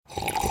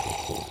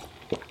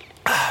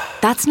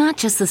That's not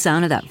just the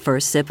sound of that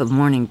first sip of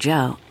Morning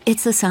Joe.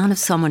 It's the sound of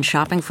someone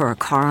shopping for a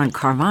car on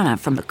Carvana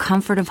from the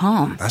comfort of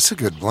home. That's a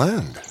good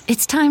blend.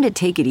 It's time to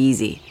take it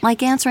easy,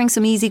 like answering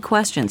some easy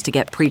questions to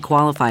get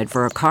pre-qualified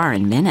for a car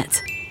in minutes.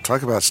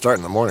 Talk about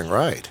starting the morning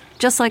right.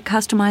 Just like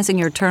customizing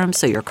your terms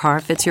so your car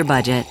fits your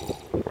budget.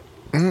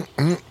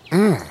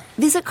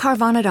 Visit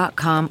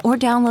Carvana.com or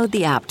download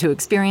the app to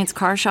experience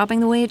car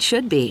shopping the way it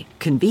should be.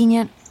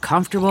 Convenient,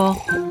 comfortable.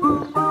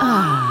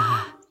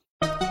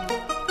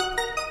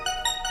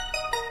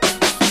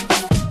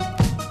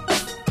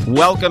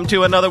 Welcome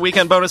to another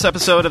weekend bonus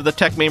episode of the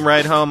Tech Meme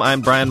Ride Home.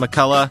 I'm Brian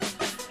McCullough.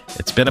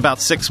 It's been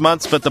about 6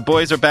 months, but the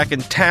boys are back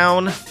in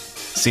town.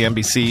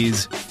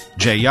 CNBC's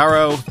Jay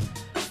Yarrow,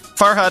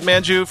 Farhad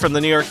Manjoo from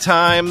the New York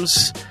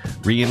Times,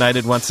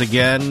 reunited once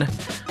again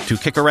to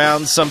kick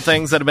around some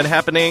things that have been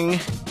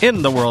happening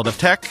in the world of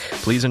tech.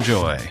 Please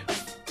enjoy.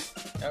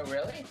 Oh,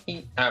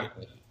 really?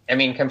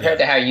 Compared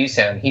to how you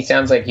sound, he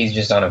sounds like he's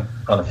just on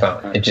a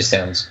phone. It just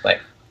sounds like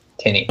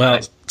tinny.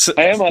 Well,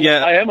 I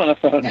am on a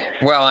phone.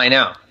 Well, I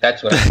know.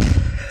 That's what.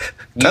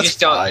 You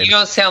fine. You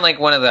don't sound like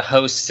one of the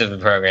hosts of the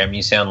program.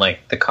 You sound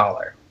like the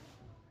caller.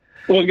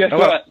 Well, guess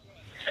what?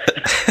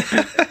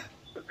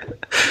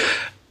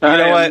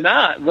 I am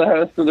not the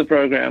host of the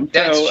program.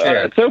 That's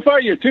true. So far,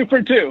 you're 2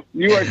 for 2.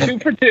 You are 2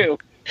 for 2.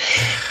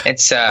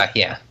 It's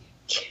yeah.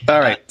 All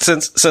right.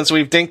 Since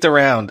we've dinked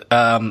around,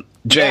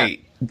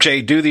 Jay,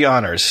 do the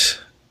honors.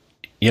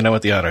 You know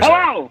what the honors are.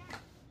 Hello.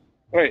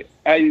 Wait,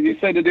 you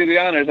said to do the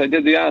honors. I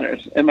did the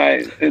honors. Am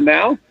I in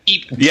now?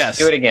 Yes.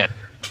 Do it again.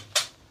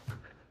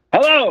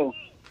 Hello.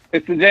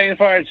 It's the Jay and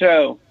Farhad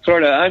Show.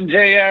 Sorta. I'm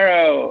Jay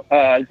Yarrow,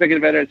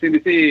 executive editor at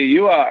CNBC.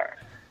 You are.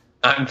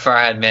 I'm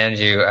Farhad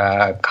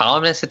Manjoo,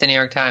 columnist at the New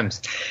York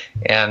Times,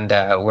 and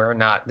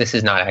this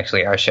is not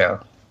actually our show.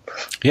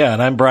 Yeah,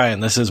 and I'm Brian.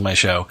 This is my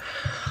show.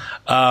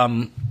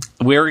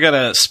 We're going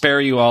to spare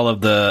you all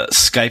of the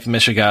Skype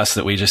mishigas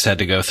that we just had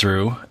to go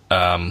through.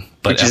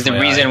 Which is the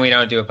reason we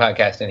don't do a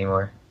podcast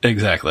anymore.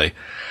 Exactly.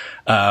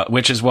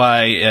 Which is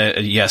why,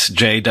 yes,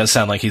 Jay does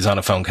sound like he's on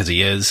a phone because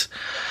he is.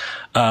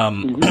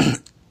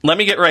 Let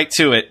me get right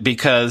to it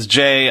because,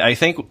 Jay, I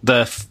think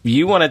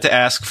you wanted to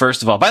ask,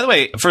 first of all, by the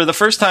way, for the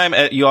first time,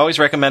 you always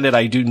recommended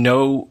I do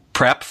no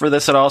prep for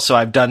this at all, so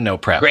I've done no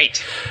prep.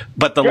 Great.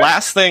 But the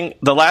last thing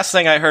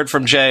I heard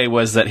from Jay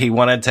was that he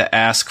wanted to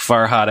ask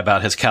Farhad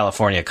about his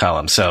California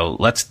column. So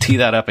let's tee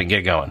that up and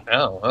get going.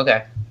 Oh,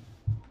 okay.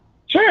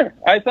 Sure.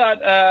 I thought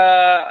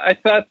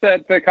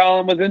that the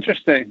column was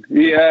interesting.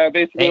 You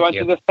basically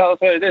wanted to just tell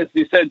us what it is.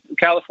 You said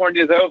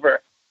California's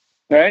over,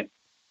 right?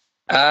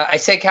 I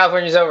said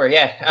California's over.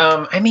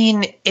 Yeah.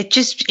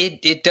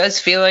 It does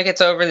feel like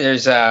it's over.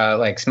 There's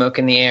like smoke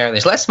in the air.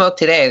 There's less smoke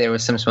today. There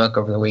was some smoke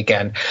over the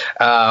weekend.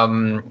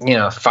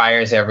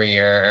 Fires every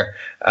year,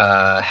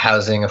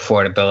 housing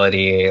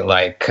affordability,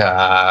 like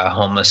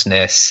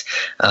homelessness,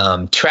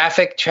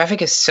 traffic.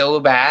 Traffic is so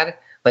bad.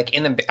 Like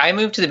I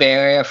moved to the Bay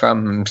Area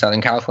from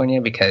Southern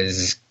California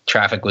because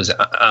traffic was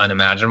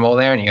unimaginable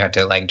there, and you had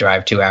to like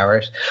drive 2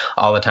 hours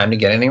all the time to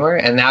get anywhere.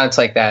 And now it's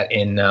like that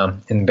in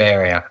the Bay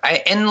Area.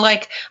 I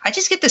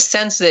just get the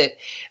sense that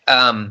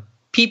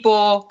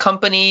people,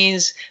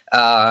 companies,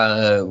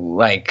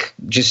 like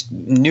just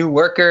new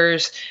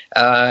workers,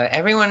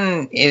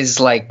 everyone is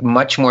like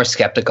much more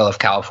skeptical of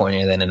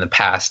California than in the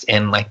past.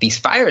 And like these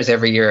fires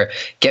every year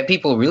get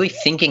people really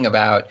thinking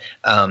about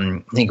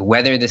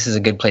whether this is a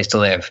good place to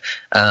live.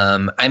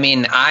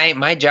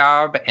 My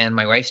job and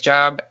my wife's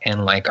job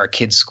and like our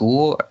kids'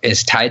 school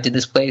is tied to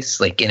this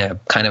place, like in a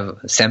kind of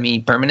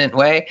semi-permanent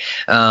way.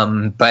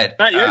 But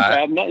not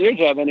your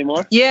job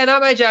anymore. Yeah,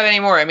 not my job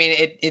anymore. I mean,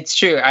 it's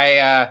true.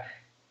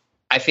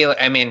 I feel,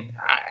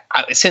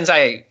 since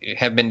I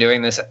have been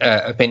doing this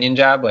opinion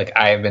job, like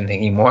I have been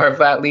thinking more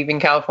about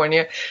leaving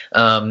California.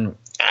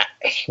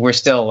 We're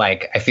still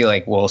like, I feel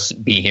like we'll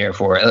be here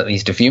for at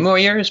least a few more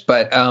years,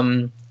 but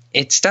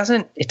it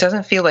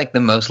doesn't feel like the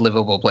most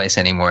livable place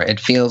anymore.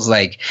 It feels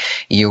like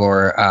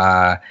you're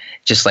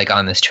just like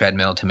on this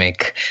treadmill to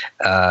make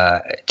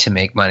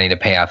money to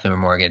pay off your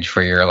mortgage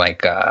for your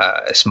like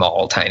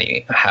small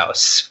tiny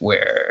house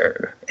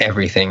where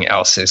everything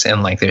else is,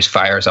 and like there's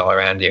fires all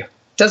around you.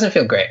 Doesn't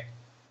feel great.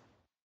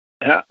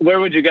 Where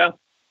would you go?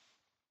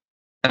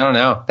 I don't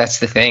know. That's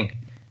the thing.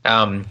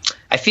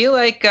 I feel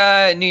like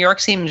New York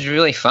seems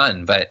really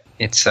fun, but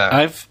it's.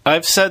 I've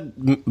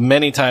said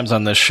many times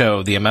on this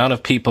show the amount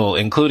of people,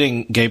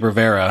 including Gabe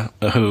Rivera,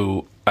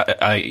 who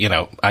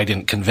I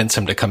didn't convince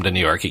him to come to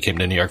New York. He came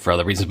to New York for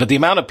other reasons. But the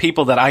amount of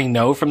people that I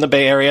know from the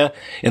Bay Area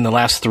in the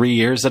last 3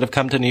 years that have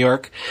come to New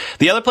York.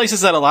 The other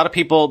places that a lot of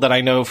people that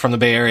I know from the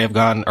Bay Area have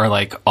gone are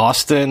like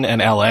Austin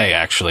and L.A.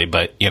 actually.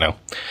 But,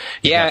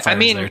 yeah, I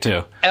mean, there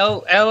too.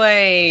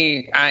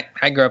 L.A.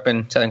 I grew up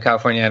in Southern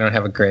California. I don't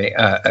have a great.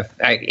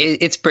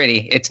 It's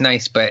pretty. It's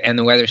nice, and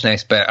the weather's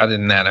nice. But other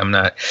than that, I'm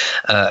not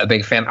a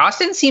big fan.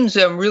 Austin seems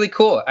really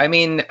cool. I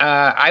mean,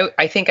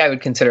 I think I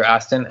would consider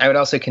Austin. I would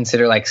also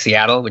consider like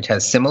Seattle, which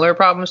has similar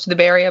problems to the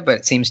Bay Area, but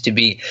it seems to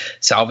be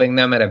solving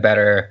them at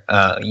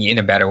in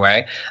a better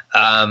way.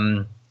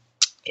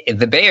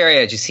 the Bay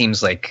Area just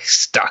seems like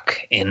stuck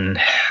in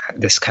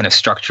this kind of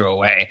structural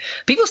way.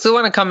 People still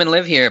want to come and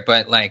live here,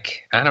 but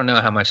like, I don't know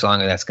how much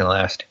longer that's going to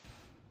last.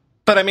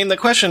 But I mean, the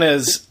question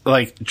is,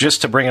 like,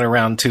 just to bring it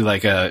around to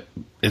like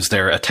is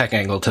there a tech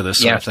angle to this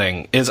sort of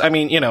thing? I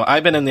mean, you know,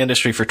 I've been in the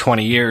industry for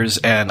 20 years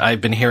and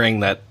I've been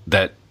hearing that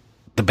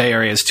the Bay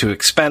Area is too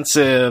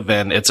expensive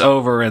and it's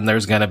over and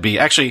there's going to be,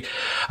 actually,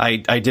 I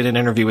did an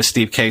interview with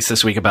Steve Case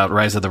this week about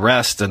Rise of the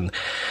Rest. And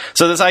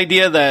so this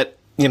idea that,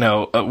 you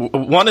know,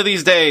 one of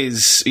these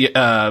days, you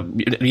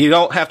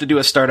don't have to do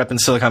a startup in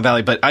Silicon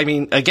Valley. But I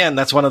mean, again,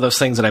 that's one of those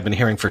things that I've been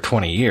hearing for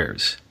 20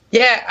 years.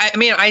 Yeah, I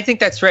mean, I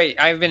think that's right.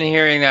 I've been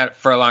hearing that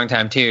for a long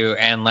time too,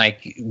 and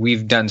like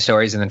we've done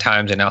stories in the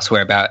Times and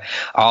elsewhere about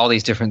all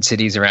these different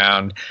cities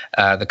around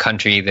the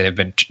country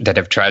that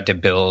have tried to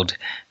build,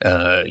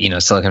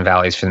 Silicon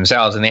Valleys for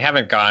themselves, and they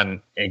haven't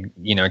gone,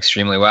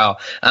 extremely well.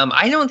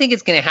 I don't think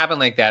it's going to happen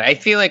like that. I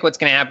feel like what's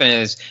going to happen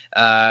is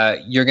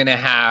you're going to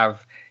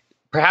have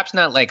perhaps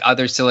not like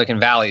other Silicon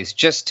Valleys,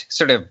 just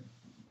sort of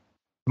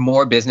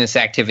more business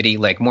activity,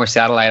 like more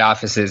satellite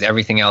offices,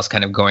 everything else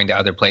kind of going to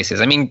other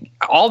places. I mean,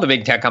 all the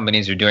big tech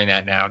companies are doing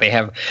that now. They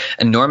have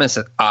enormous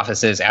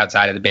offices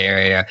outside of the Bay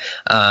Area.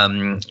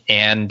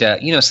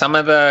 Some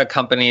of the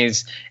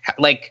companies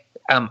like,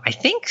 I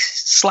think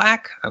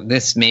Slack,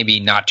 this may be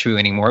not true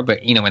anymore,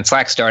 but, when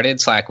Slack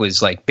started, Slack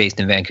was like based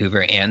in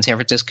Vancouver and San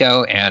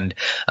Francisco, and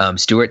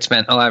Stuart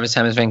spent a lot of his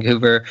time in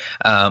Vancouver.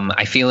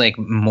 I feel like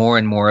more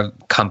and more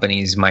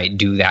companies might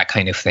do that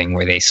kind of thing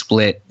where they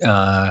split,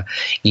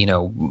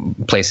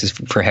 places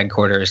for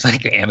headquarters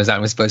like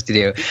Amazon was supposed to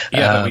do.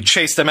 Yeah, we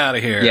chased them out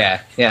of here.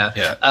 Yeah.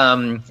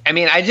 I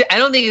mean, I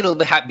don't think it'll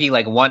be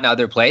like one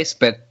other place,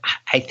 but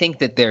I think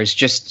that there's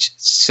just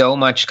so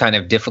much kind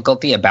of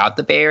difficulty about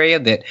the Bay Area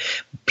that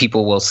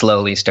people will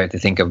slowly start to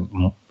think of,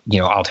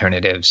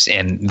 alternatives,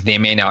 and they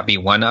may not be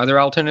one other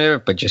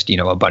alternative, but just,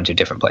 a bunch of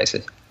different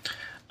places.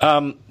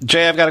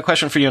 Jay, I've got a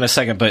question for you in a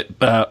second, but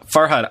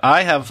Farhad,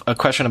 I have a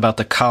question about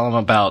the column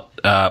about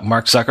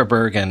Mark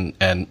Zuckerberg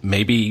and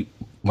maybe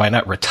why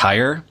not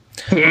retire?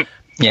 Yeah.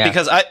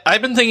 Because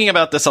I've been thinking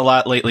about this a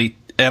lot lately,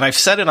 and I've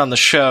said it on the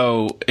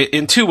show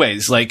in two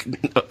ways. Like,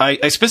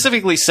 I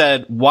specifically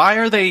said, why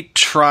are they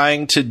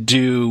trying to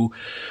do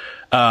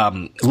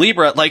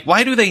Libra? Like,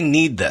 why do they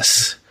need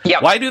this? Yeah.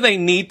 Why do they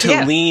need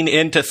to lean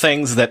into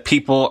things that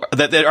people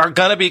that are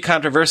going to be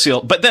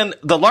controversial? But then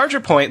the larger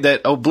point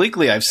that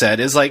obliquely I've said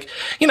is like,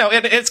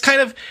 it's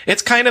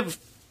kind of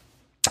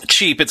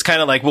cheap. It's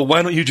kind of like, well,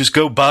 why don't you just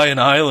go buy an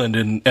island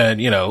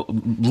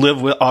and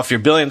live off your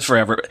billions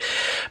forever?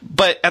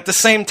 But at the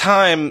same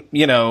time,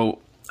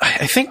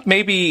 I think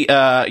maybe,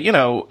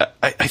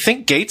 I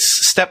think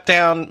Gates stepped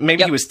down.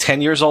 Maybe he was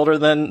 10 years older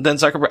than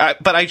Zuckerberg.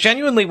 But I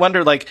genuinely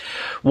wonder, like,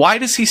 why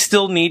does he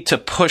still need to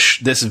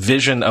push this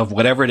vision of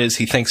whatever it is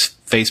he thinks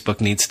Facebook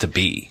needs to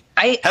be?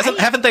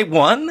 Haven't they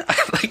won?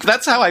 Like,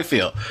 that's how I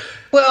feel.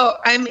 Well,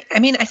 I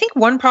mean, I think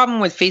one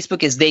problem with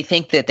Facebook is they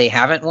think that they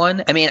haven't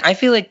won. I mean, I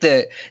feel like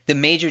the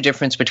major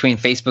difference between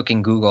Facebook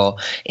and Google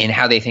in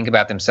how they think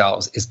about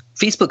themselves is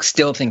Facebook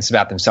still thinks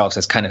about themselves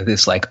as kind of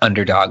this like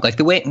underdog. Like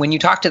the way when you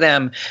talk to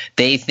them,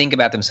 they think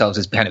about themselves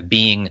as kind of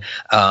being,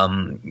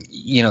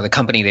 the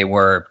company they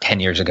were 10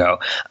 years ago.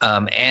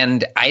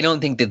 And I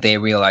don't think that they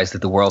realize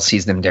that the world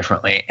sees them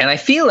differently. And I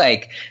feel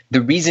like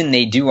the reason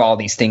they do all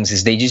these things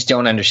is they just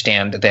don't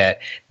understand that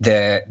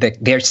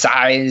their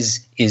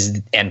size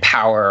and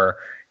power,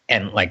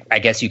 and like, I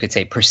guess you could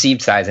say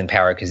perceived size and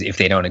power, because if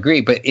they don't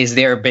agree, but is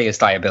their biggest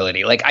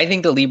liability. Like, I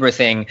think the Libra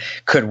thing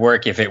could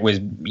work if it was,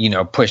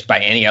 pushed by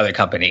any other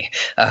company,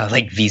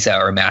 like Visa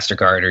or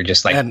MasterCard or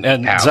just like. And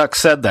Zuck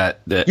said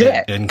that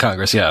in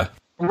Congress. Yeah.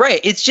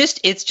 Right. It's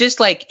just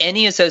like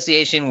any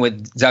association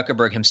with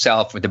Zuckerberg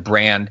himself, with the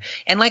brand.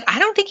 And like, I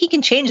don't think he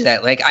can change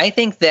that. Like, I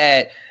think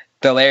that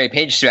the Larry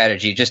Page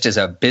strategy, just as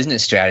a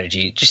business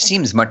strategy, just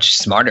seems much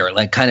smarter.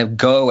 Like, kind of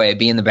go away,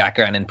 be in the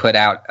background, and put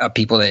out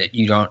people that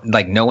you don't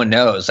like, no one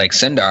knows, like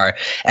Sundar,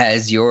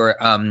 as your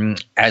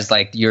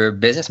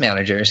business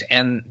managers.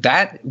 And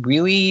that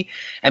really,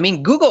 I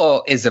mean,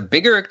 Google is a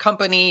bigger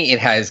company. It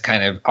has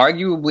kind of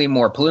arguably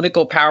more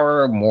political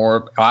power,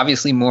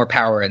 obviously more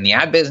power in the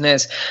ad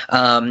business.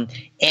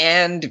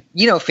 And,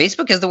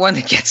 Facebook is the one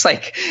that gets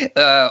like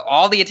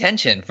all the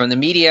attention from the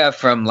media,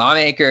 from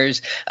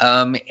lawmakers.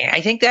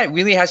 I think that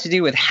really has to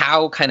do with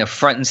how kind of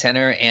front and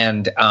center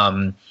and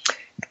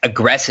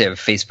aggressive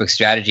Facebook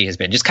strategy has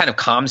been, just kind of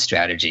comm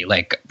strategy,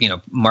 like,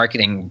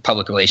 marketing,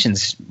 public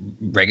relations,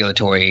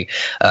 regulatory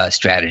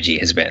strategy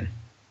has been.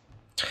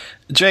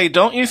 Jay,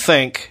 don't you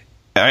think,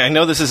 I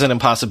know this is an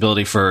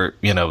impossibility for,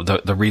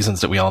 the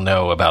reasons that we all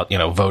know about,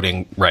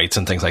 voting rights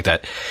and things like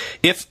that.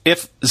 If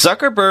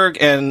Zuckerberg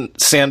and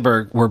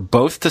Sandberg were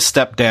both to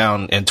step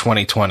down in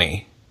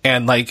 2020,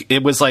 and like,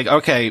 it was like,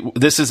 okay,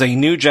 this is a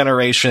new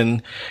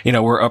generation,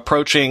 we're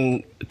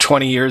approaching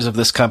 20 years of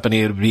this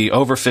company, it would be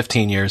over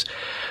 15 years.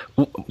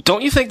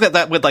 Don't you think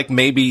that would like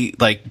maybe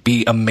like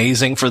be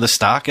amazing for the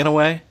stock in a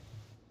way?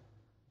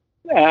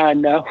 No,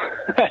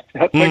 I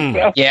don't think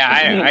so.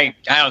 Yeah,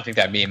 I don't think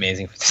that'd be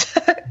amazing.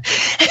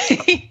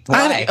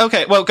 Why?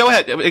 Okay, well, go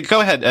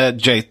ahead,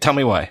 Jay. Tell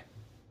me why.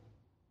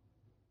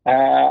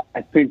 I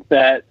think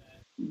that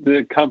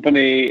the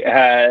company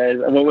has,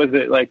 what was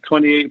it, like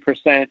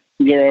 28%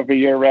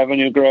 year-over-year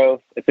revenue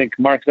growth. I think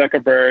Mark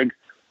Zuckerberg,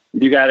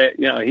 you got it.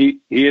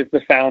 He is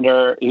the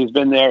founder. He's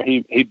been there.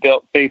 He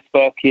built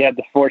Facebook. He had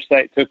the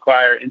foresight to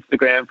acquire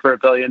Instagram for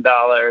 $1 billion.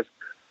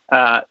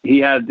 He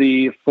had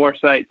the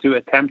foresight to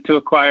attempt to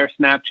acquire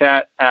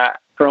Snapchat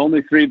for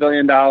only $3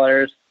 billion.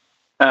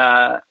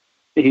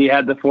 He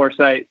had the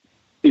foresight.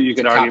 You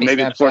could argue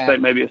maybe it's foresight,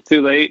 maybe it's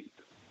too late.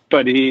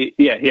 But he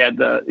had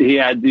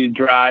the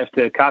drive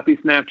to copy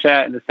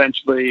Snapchat and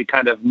essentially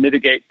kind of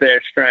mitigate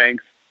their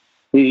strengths.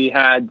 He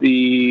had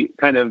the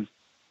kind of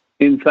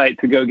insight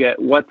to go get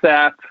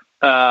WhatsApp,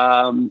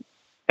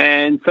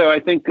 and so I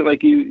think I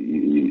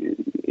think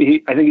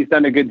he's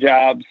done a good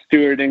job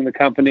stewarding the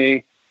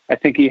company. I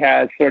think he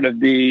has sort of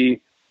the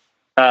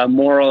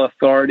moral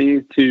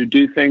authority to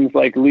do things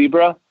like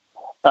Libra,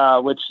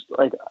 which,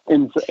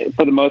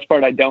 for the most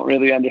part, I don't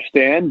really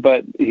understand,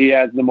 but he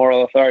has the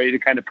moral authority to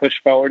kind of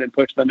push forward and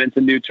push them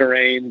into new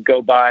terrain,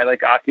 go by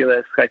like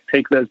Oculus, like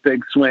take those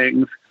big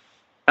swings.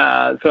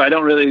 So I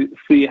don't really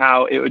see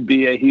how it would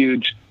be a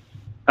huge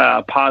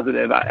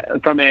positive.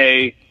 From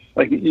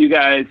you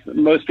guys,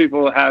 most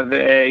people have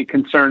a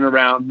concern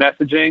around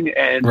messaging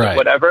and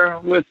whatever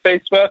with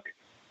Facebook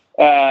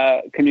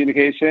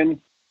communication.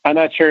 I'm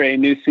not sure a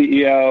new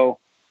CEO,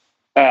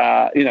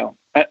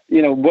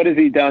 what has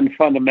he done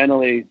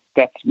fundamentally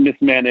that's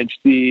mismanaged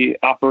the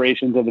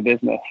operations of the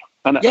business?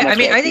 I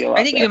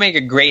think you make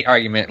a great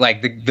argument.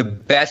 Like the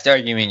best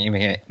argument you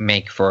can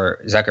make for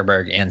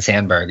Zuckerberg and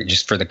Sandberg,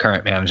 just for the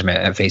current management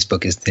at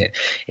Facebook, is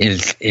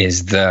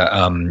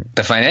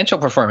the financial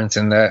performance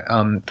and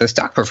the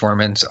stock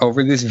performance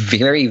over this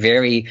very,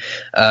 very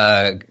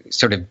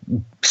sort of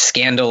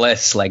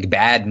scandalous, like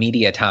bad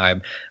media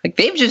time. Like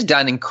they've just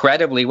done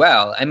incredibly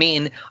well. I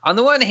mean, on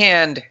the one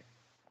hand,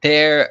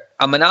 they're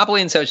a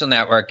monopoly in social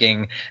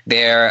networking.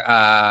 They're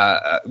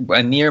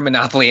a near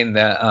monopoly in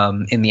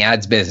the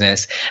ads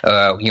business,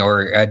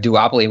 or a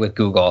duopoly with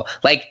Google.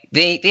 Like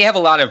they have a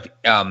lot of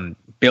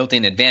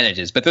built-in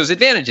advantages, but those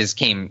advantages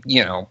came,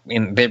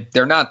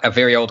 they're not a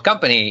very old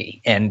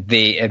company, and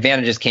the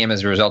advantages came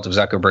as a result of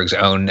Zuckerberg's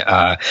own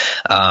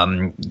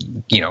own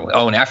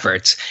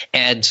efforts.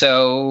 And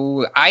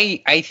so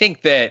I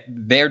think that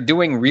they're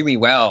doing really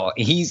well.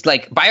 He's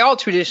by all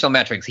traditional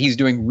metrics, he's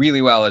doing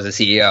really well as a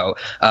CEO,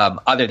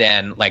 other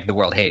than the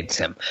world hates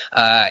him.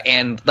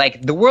 And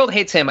the world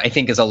hates him, I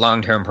think, is a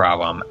long-term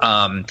problem.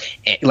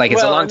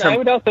 It's a long-term. I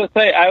would also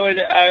say, I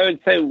would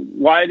say,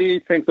 why do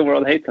you think the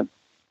world hates him?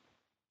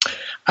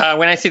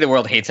 When I say the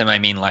world hates him, I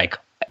mean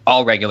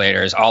all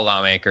regulators, all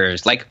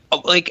lawmakers,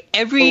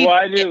 every.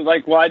 Why do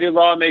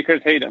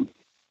lawmakers hate him?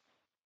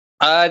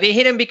 They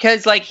hate him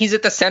because he's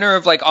at the center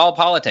of all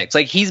politics.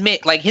 He's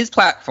made his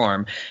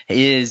platform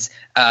is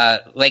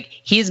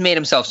he's made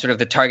himself sort of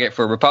the target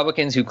for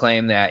Republicans who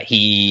claim that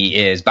he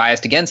is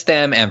biased against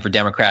them, and for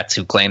Democrats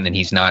who claim that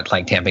he's not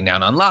tamping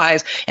down on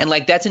lies. And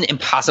that's an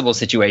impossible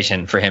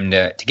situation for him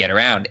to get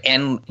around.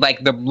 And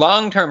the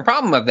long term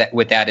problem of that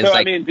with that is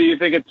do you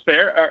think it's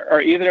fair?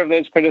 Are either of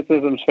those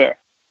criticisms fair?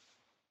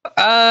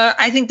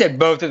 I think that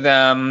both of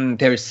them.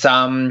 There's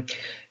some.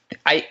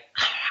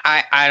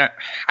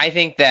 I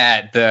think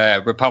that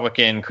the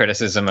Republican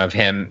criticism of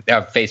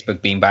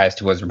Facebook being biased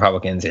towards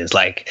Republicans is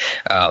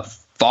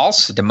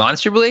false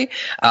demonstrably,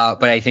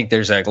 but I think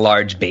there's a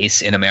large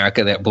base in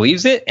America that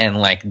believes it, and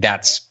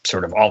that's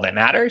sort of all that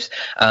matters.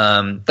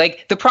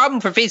 The problem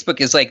for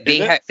Facebook is Is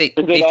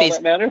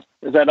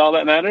that all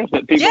that matters?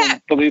 That people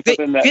believe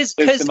in that?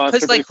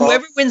 Because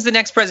whoever wins the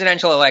next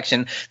presidential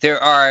election,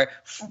 there are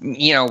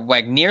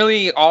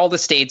nearly all the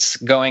states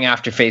going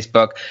after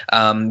Facebook,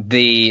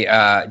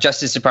 the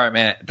Justice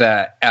Department,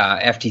 the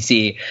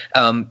FTC,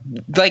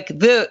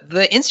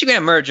 the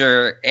Instagram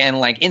merger, and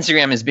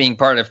Instagram as being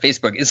part of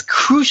Facebook is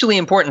crucially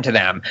important to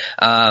them.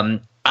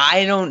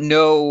 I don't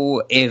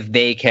know if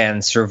they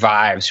can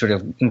survive sort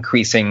of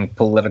increasing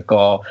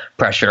political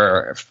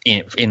pressure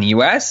in the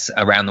U.S.,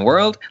 around the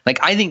world.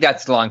 I think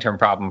that's the long-term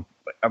problem,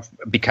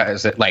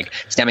 because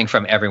stemming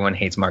from everyone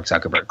hates Mark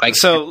Zuckerberg.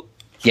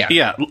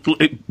 Yeah.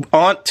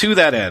 On to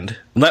that end,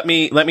 let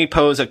me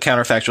pose a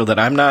counterfactual that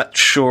I'm not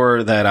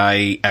sure that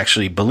I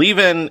actually believe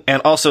in,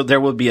 and also there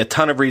will be a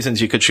ton of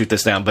reasons you could shoot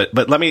this down. But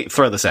let me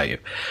throw this at you.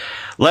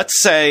 Let's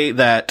say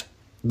that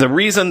the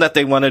reason that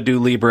they want to do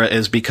Libra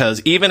is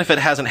because even if it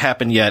hasn't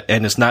happened yet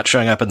and it's not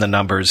showing up in the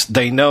numbers,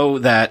 they know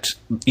that,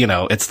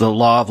 it's the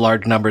law of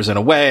large numbers in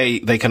a way.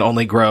 They can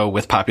only grow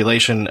with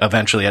population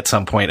eventually at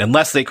some point,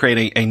 unless they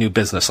create a new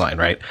business line,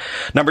 right?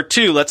 Number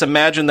two, let's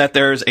imagine that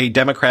there's a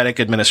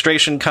Democratic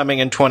administration coming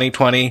in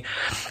 2020.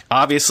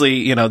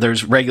 Obviously,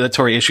 there's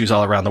regulatory issues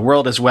all around the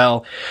world as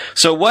well.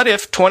 So what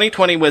if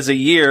 2020 was a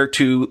year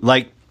to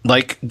like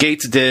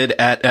Gates did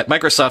at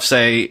Microsoft,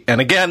 say,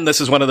 and again,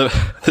 this is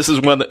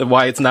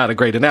why it's not a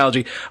great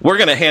analogy. We're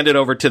going to hand it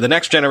over to the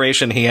next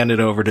generation. He handed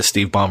it over to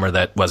Steve Ballmer.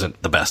 That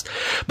wasn't the best,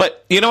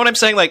 but you know what I'm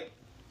saying?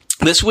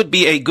 this would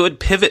be a good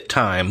pivot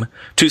time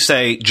to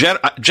say,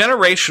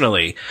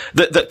 generationally,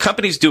 the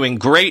company's doing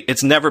great.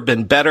 It's never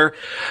been better.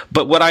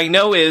 But what I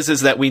know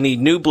is that we need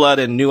new blood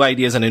and new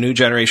ideas and a new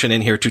generation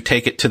in here to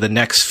take it to the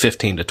next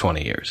 15 to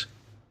 20 years.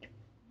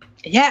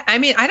 Yeah, I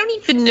mean, I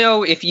don't even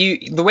know if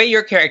the way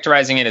you're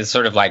characterizing it is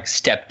sort of like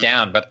step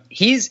down, but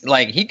he's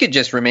like, he could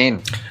just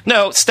remain.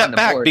 No, step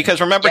back, board.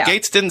 Because remember,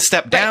 Gates didn't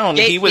step down.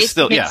 He was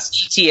still,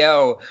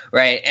 CTO,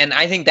 right? And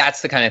I think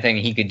that's the kind of thing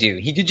he could do.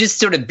 He could just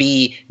sort of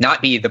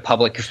not be the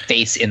public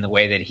face in the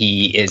way that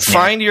he is now.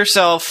 Find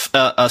yourself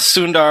a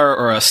Sundar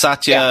or a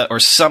Satya or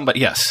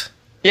somebody, yes.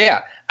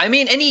 Yeah, I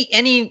mean,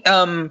 any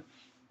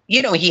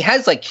he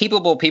has like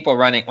capable people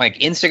running like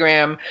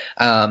Instagram,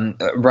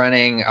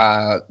 running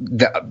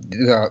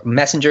the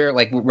Messenger,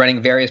 like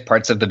running various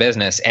parts of the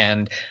business.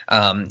 And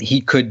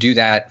he could do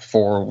that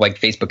for like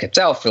Facebook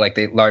itself, for like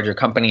the larger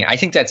company. I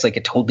think that's like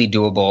a totally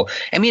doable.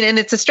 I mean, and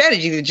it's a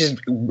strategy that just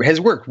has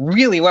worked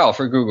really well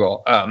for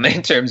Google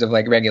in terms of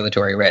like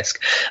regulatory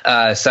risk.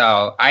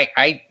 So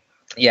I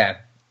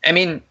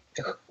mean,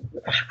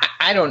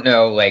 I don't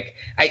know. Like,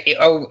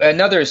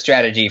 another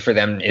strategy for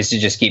them is to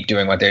just keep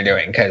doing what they're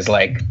doing, because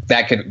like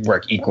that could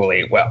work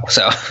equally well.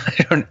 So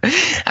I don't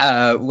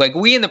like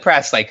we in the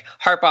press like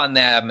harp on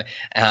them,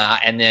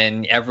 and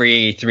then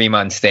every 3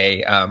 months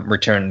they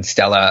return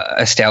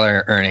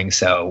stellar earnings.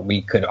 So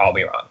we could all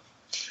be wrong.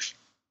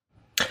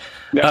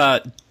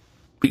 Go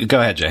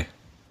ahead, Jay.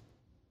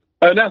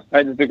 Oh, no,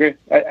 I disagree.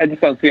 I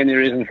just don't see any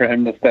reason for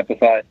him to step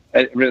aside.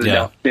 I really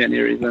don't see any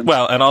reason.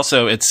 Well, and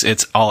also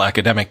it's all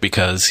academic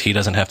because he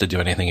doesn't have to do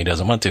anything he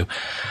doesn't want to.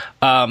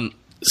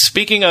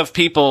 Speaking of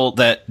people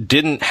that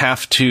didn't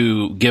have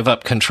to give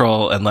up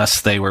control unless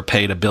they were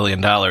paid $1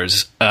 billion,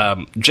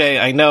 Jay,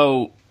 I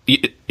know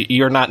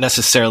you're not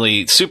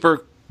necessarily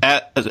super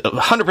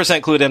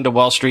 100% clued into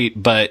Wall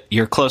Street, but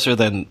you're closer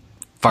than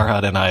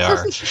Farhad and I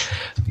are.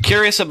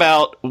 Curious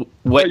about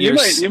what you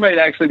might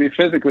actually be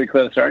physically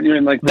closer, aren't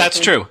you? That's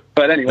true.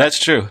 But anyway, that's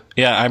true.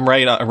 Yeah, I'm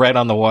right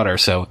on the water.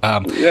 So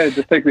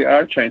just take the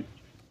R train.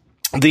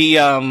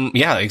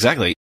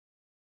 Exactly.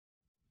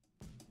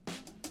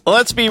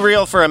 Let's be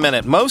real for a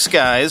minute. Most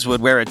guys would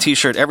wear a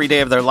t-shirt every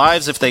day of their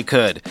lives if they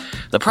could.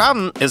 The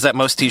problem is that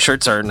most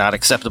t-shirts are not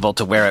acceptable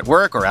to wear at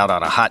work or out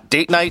on a hot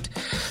date night.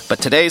 But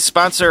today's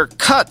sponsor,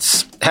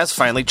 Cuts, has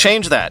finally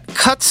changed that.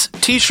 Cuts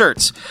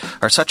t-shirts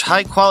are such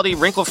high quality,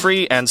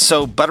 wrinkle-free, and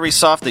so buttery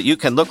soft that you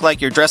can look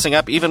like you're dressing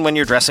up even when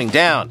you're dressing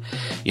down.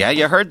 Yeah,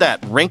 you heard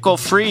that.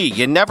 Wrinkle-free.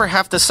 You never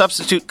have to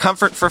substitute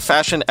comfort for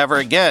fashion ever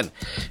again.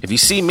 If you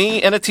see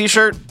me in a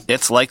t-shirt,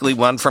 it's likely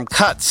one from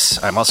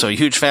Cuts. I'm also a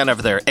huge fan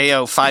of their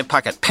AO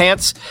 5-pocket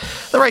pants.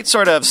 The right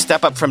sort of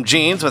step up from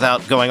jeans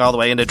without going all the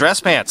way into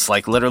dress pants,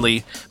 like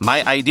literally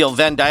my ideal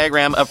Venn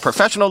diagram of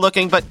professional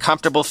looking but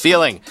comfortable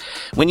feeling.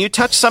 When you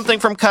touch something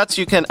from Cuts,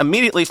 you can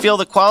immediately feel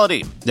the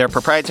quality. Their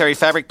proprietary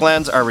fabric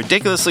blends are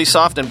ridiculously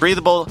soft and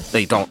breathable,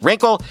 they don't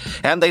wrinkle,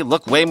 and they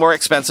look way more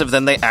expensive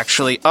than they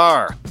actually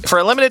are. For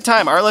a limited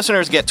time, our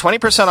listeners get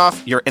 20%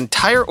 off your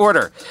entire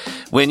order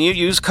when you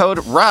use code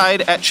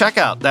RIDE at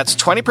checkout. That's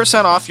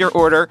 20% off your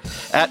order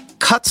at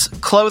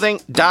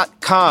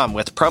cutsclothing.com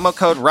with promo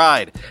code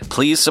RIDE.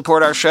 Please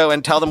support our show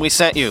and tell them we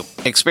sent you.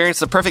 Experience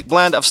the perfect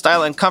blend of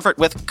style and comfort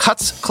with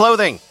Cuts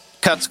Clothing.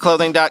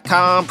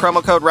 Cutsclothing.com,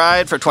 promo code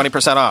RIDE for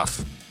 20%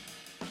 off.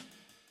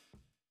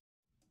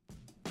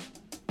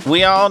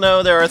 We all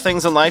know there are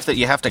things in life that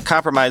you have to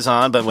compromise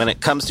on, but when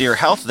it comes to your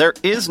health, there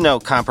is no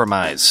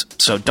compromise.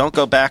 So don't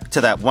go back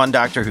to that one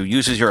doctor who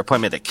uses your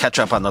appointment to catch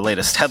up on the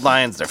latest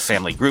headlines, their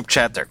family group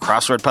chat, their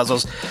crossword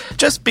puzzles,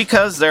 just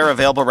because they're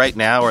available right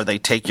now or they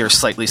take your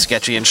slightly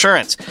sketchy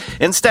insurance.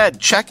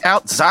 Instead, check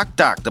out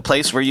ZocDoc, the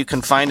place where you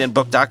can find and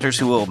book doctors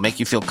who will make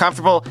you feel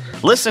comfortable,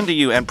 listen to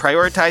you, and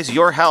prioritize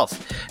your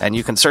health. And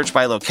you can search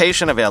by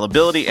location,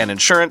 availability, and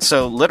insurance,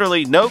 so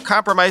literally no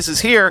compromises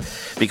here,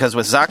 because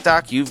with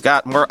ZocDoc, you've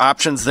got more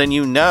options than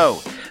you know.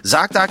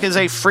 ZocDoc is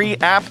a free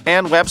app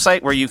and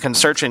website where you can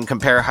search and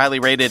compare highly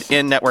rated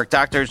in-network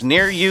doctors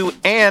near you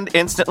and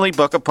instantly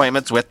book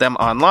appointments with them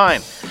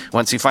online.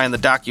 Once you find the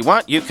doc you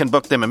want, you can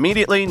book them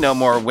immediately, no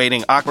more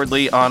waiting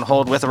awkwardly on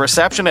hold with a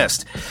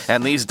receptionist.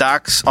 And these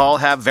docs all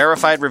have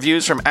verified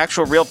reviews from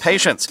actual real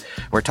patients.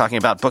 We're talking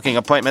about booking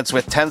appointments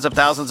with tens of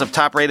thousands of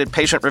top-rated,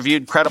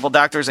 patient-reviewed, credible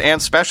doctors and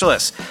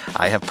specialists.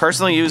 I have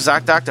personally used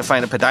ZocDoc to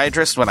find a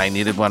podiatrist when I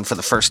needed one for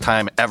the first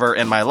time ever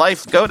in my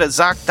life. Go to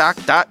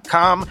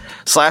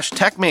ZocDoc.com/TechMeme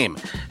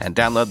and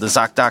download the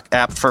ZocDoc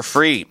app for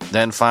free.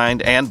 Then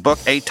find and book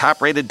a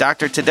top-rated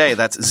doctor today.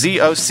 That's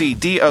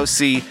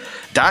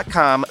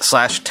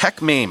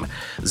ZocDoc.com/TechMeme.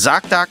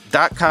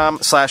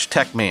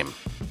 ZocDoc.com/TechMeme.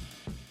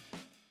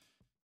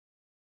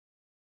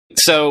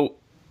 So,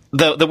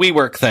 the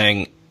WeWork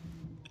thing,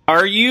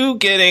 are you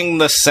getting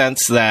the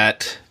sense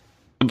that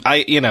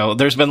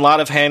there's been a lot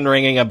of hand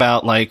wringing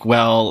about like,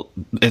 well,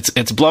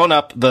 it's blown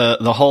up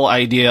the whole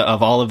idea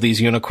of all of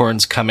these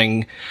unicorns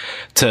coming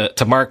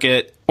to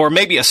market, or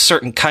maybe a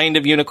certain kind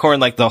of unicorn,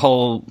 like the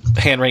whole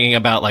hand wringing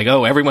about like,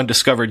 oh, everyone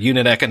discovered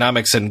unit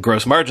economics and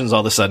gross margins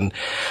all of a sudden.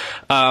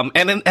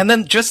 And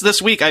then just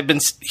this week, I've been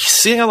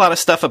seeing a lot of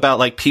stuff about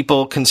like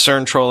people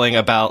concern trolling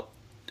about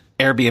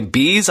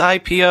Airbnb's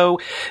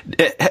IPO.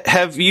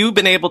 Have you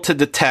been able to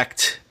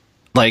detect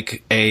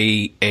like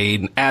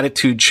an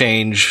attitude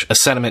change, a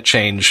sentiment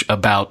change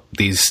about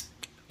these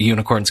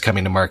unicorns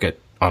coming to market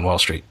on Wall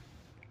Street?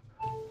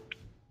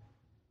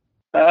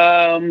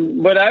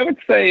 What I would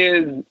say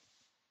is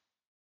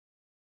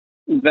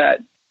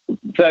that,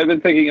 so I've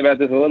been thinking about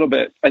this a little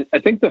bit. I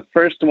think the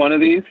first one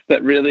of these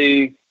that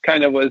really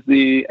kind of was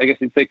the, I guess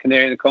you'd say,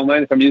 canary in the coal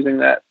mine, if I'm using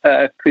that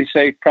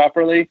cliche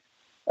properly,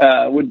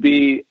 would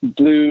be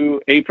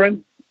Blue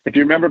Apron. If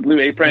you remember Blue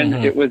Apron,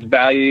 it was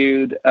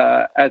valued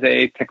as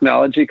a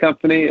technology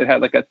company. It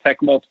had like a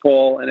tech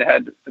multiple, and it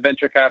had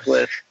venture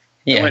capitalists.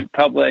 It went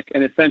public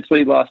and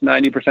essentially lost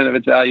 90% of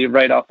its value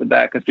right off the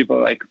bat because people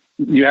are like,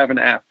 you have an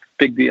app,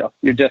 big deal.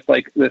 You're just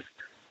like this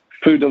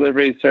food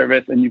delivery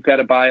service, and you've got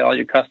to buy all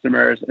your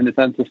customers, and it's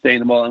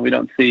unsustainable, and we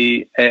don't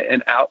see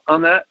an out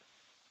on that.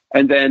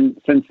 And then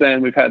since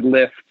then, we've had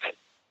Lyft,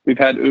 we've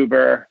had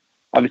Uber.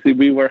 Obviously,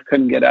 WeWork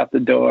couldn't get out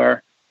the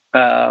door.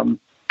 But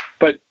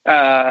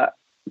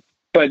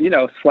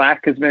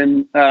Slack has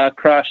been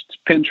crushed.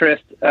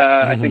 Pinterest,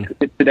 I think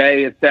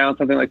today it's down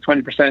something like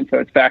 20%, so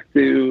it's back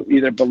to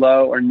either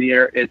below or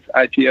near its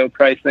IPO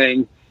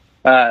pricing.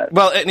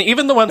 Well, and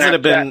even the ones that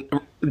have been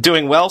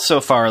doing well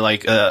so far,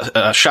 like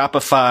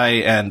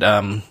Shopify and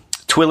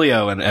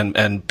Twilio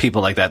and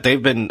people like that,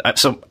 they've been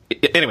so.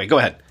 Anyway, go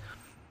ahead.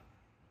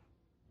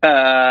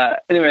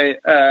 Anyway,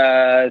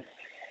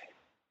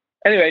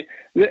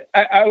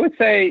 I would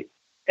say,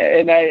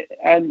 and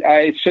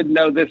I should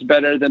know this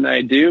better than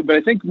I do, but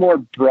I think more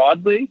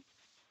broadly,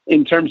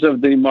 in terms of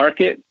the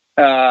market,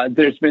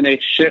 there's been a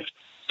shift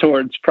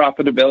towards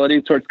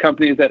profitability, towards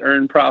companies that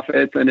earn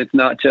profits, and it's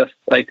not just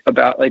like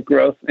about like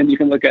growth. And you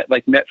can look at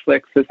like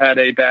Netflix has had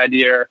a bad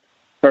year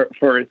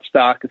for its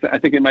stock. I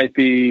think it might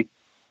be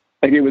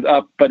like it was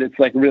up, but it's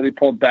like really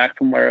pulled back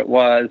from where it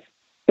was.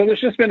 So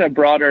there's just been a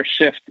broader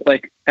shift,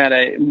 like at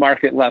a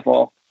market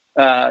level,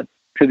 to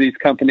these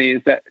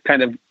companies that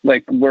kind of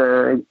like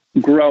were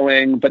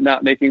growing but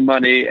not making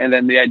money. And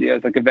then the idea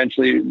is like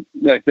eventually,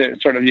 like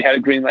sort of you had a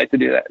green light to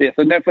do that. Yeah.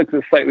 So Netflix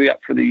is slightly up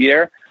for the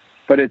year,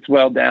 but it's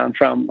well down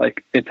from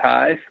like its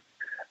highs.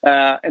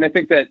 And I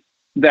think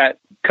that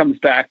comes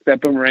back,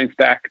 that boomerangs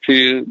back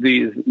to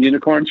these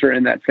unicorns who are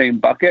in that same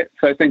bucket.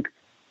 So I think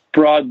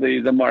broadly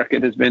the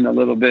market has been a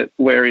little bit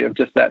wary of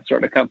just that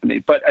sort of company.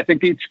 But I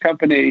think each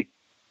company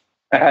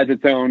has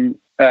its own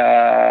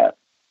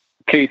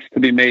case to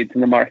be made to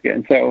the market.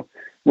 And so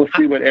we'll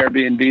see what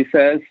Airbnb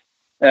says.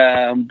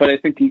 But I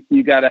think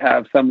you got to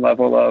have some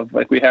level of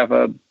like, we have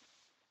a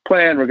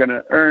plan, we're going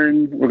to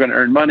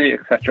earn money,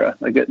 etc.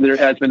 Like there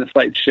has been a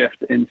slight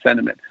shift in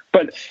sentiment.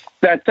 But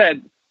that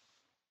said,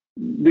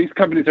 these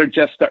companies are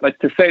just like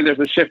to say there's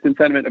a shift in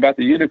sentiment about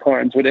the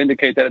unicorns would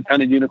indicate that a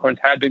ton of unicorns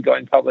had been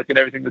going public and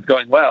everything was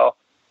going well.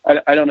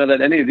 I don't know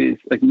that any of these,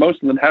 like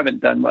most of them,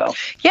 haven't done well.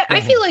 Yeah,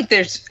 I feel like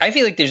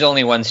there's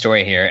only one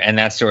story here, and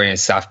that story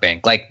is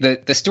SoftBank. Like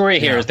the story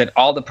here is that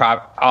all the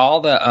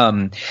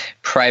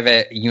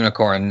private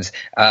unicorns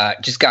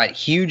just got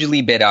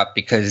hugely bid up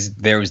because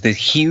there was this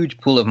huge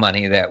pool of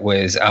money that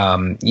was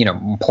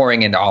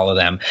pouring into all of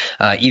them,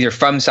 either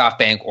from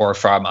SoftBank or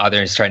from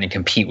others trying to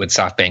compete with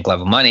SoftBank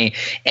level money,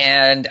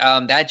 and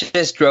that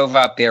just drove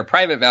up their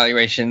private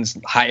valuations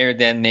higher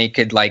than they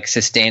could like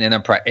sustain in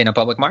a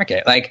public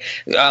market. Like.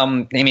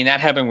 That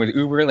happened with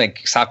Uber.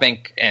 Like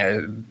SoftBank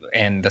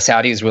and the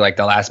Saudis were like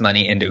the last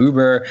money into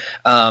Uber.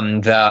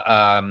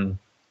 It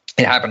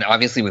happened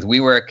obviously with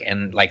WeWork,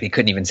 and like they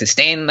couldn't even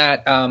sustain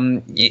that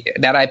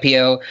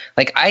IPO.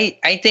 Like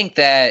I think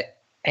that,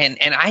 and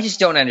I just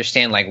don't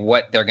understand like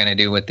what they're going to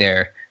do with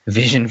their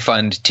Vision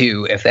Fund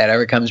 2 if that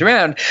ever comes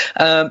around,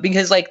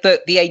 because like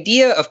the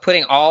idea of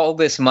putting all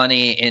this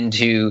money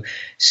into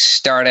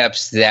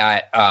startups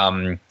that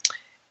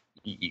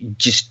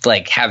just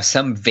like have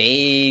some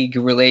vague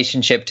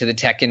relationship to the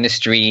tech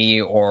industry,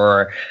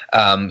 or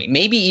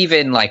maybe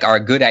even like are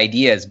good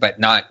ideas, but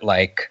not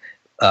like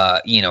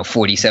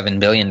 $47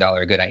 billion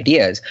good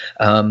ideas.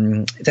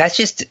 That's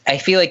just, I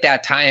feel like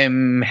that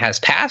time has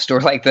passed,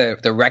 or like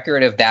the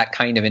record of that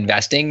kind of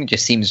investing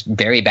just seems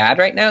very bad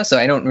right now. So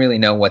I don't really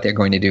know what they're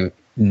going to do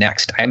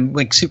next. I'm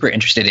like super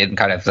interested in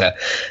kind of the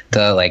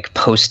like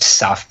post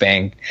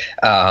SoftBank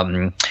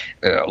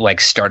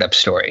like startup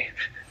story.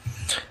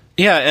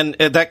 Yeah, and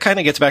that kind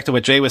of gets back to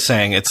what Jay was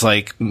saying. It's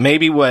like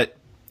maybe what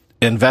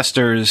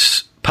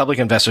investors, public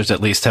investors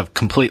at least, have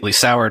completely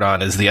soured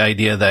on is the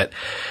idea that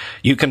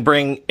you can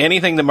bring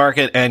anything to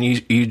market and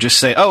you just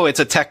say, oh, it's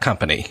a tech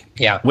company.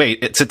 Yeah. Wait,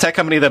 it's a tech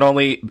company that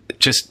only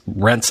just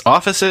rents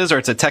offices, or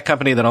it's a tech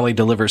company that only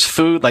delivers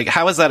food? Like,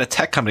 how is that a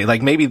tech company?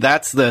 Like, maybe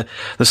that's the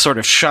sort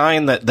of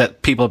shine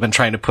that people have been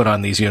trying to put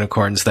on these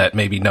unicorns that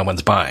maybe no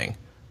one's buying.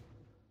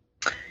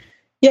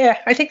 Yeah,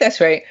 I think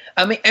that's right.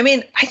 I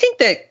mean, I think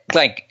that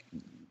like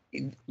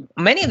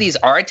many of these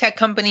are tech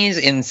companies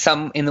in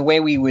the way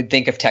we would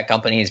think of tech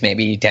companies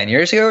maybe 10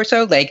 years ago or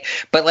so. Like,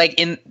 but like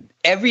in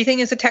everything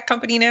is a tech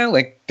company now.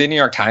 Like the New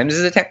York Times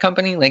is a tech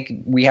company. Like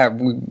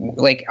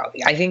like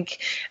I think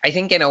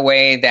in a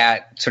way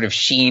that sort of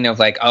sheen of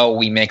like, oh,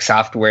 we make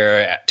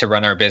software to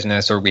run our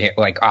business, or we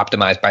like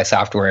optimized by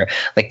software.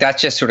 Like that's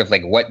just sort of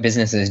like what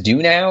businesses do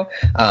now,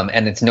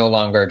 and it's no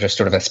longer just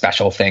sort of a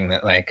special thing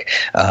that like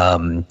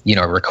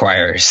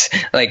requires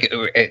like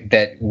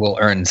that will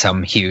earn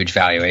some huge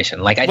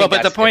valuation. Like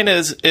but the point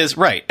is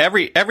right.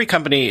 Every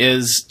company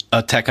is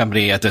a tech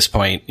company at this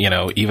point.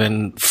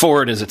 Even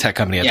Ford is a tech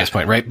company at this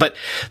point, right? But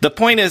the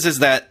point is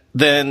that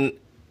then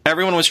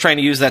everyone was trying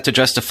to use that to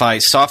justify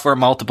software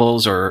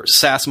multiples or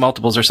SaaS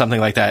multiples or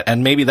something like that.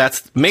 And maybe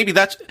that's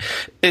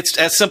it's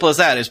as simple as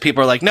that. Is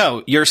people are like,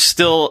 no, you're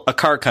still a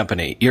car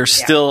company. You're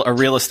still a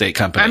real estate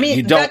company. I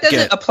mean, that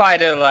doesn't apply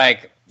to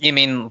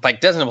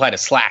doesn't apply to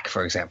Slack,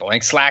 for example.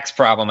 Like Slack's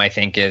problem, I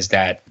think, is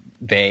that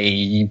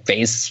they're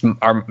facing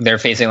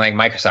like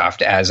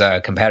Microsoft as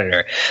a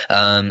competitor.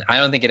 I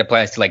don't think it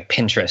applies to like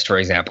Pinterest, for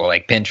example.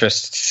 Like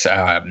Pinterest's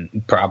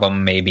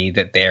problem may be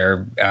that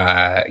there's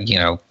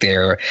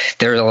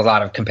a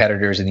lot of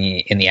competitors in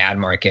the ad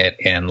market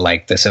and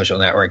like the social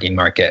networking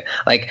market.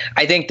 Like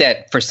I think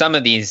that for some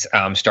of these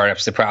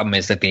startups, the problem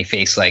is that they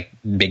face like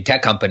big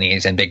tech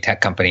companies, and big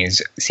tech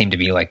companies seem to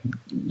be like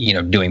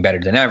doing better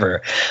than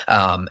ever,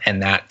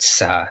 and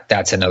that's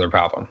another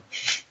problem.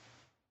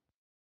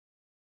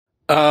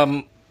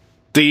 We're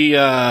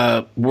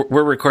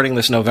recording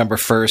this November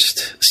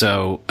 1st,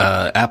 so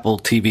Apple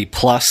TV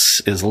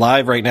Plus is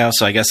live right now.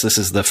 So I guess this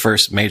is the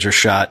first major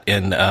shot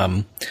in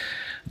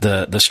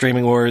the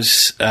streaming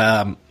wars. Jay,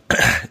 I'm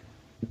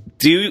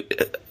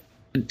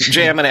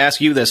going to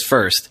ask you this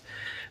first.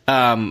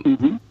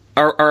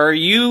 Are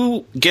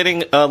you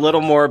getting a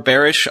little more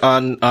bearish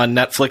on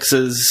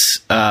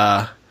Netflix's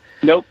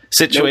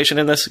situation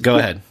in this? Go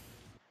ahead.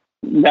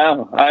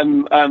 No,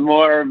 I'm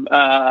more.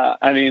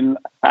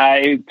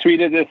 I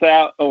tweeted this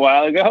out a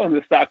while ago, and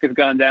the stock has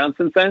gone down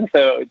since then.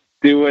 So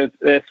do with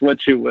this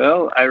what you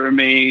will. I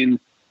remain.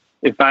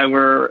 If I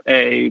were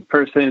a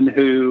person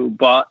who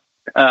bought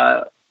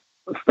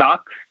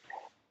stocks,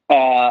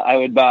 I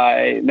would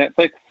buy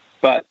Netflix.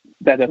 But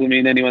that doesn't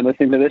mean anyone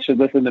listening to this should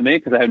listen to me,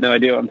 because I have no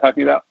idea what I'm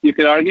talking about. You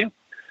could argue.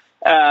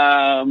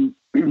 But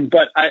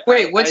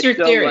what's your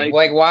theory?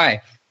 Like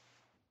why?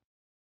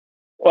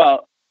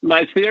 Well,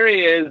 my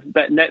theory is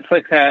that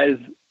Netflix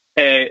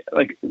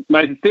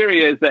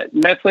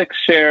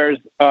shares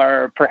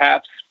are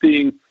perhaps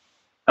being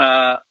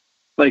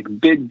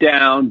bid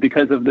down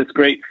because of this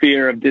great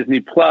fear of Disney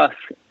Plus,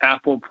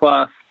 Apple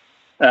Plus.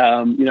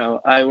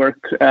 I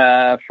work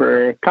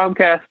for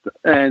Comcast,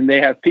 and they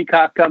have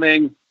Peacock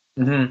coming,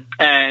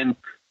 and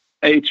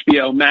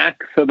HBO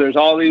Max. So there's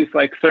all these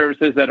like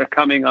services that are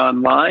coming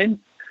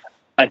online.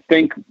 I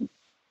think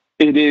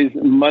it is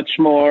much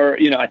more.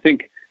 I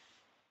think.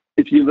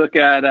 If you look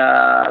at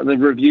the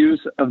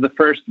reviews of the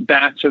first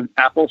batch of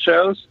Apple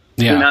shows,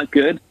 they're not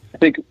good. I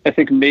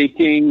think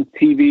making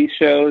TV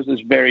shows is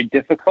very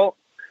difficult.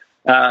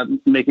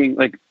 Making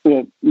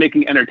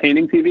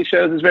entertaining TV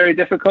shows is very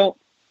difficult.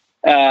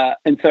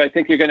 And so I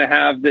think you're going to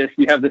have this.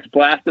 You have this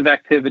blast of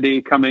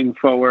activity coming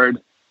forward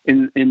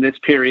in this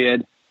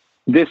period.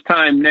 This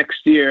time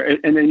next year,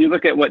 and then you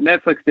look at what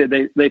Netflix did.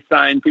 They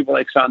signed people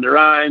like Shonda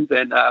Rhimes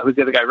and who's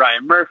the other guy,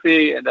 Ryan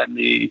Murphy, and then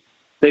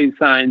they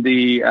signed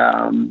the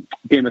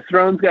Game of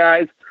Thrones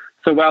guys.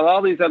 So while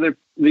all these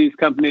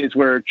companies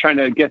were trying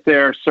to get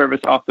their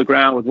service off the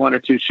ground with one or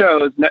two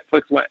shows,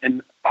 Netflix went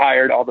and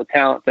hired all the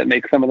talent that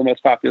makes some of the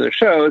most popular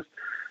shows.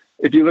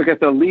 If you look at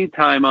the lead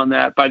time on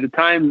that, by the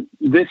time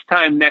this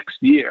time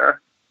next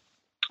year,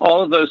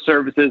 all of those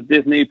services,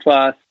 Disney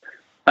Plus,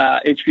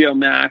 HBO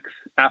Max,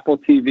 Apple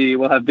TV,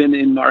 will have been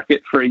in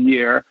market for a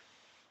year.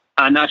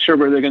 I'm not sure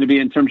where they're going to be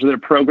in terms of their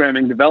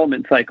programming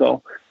development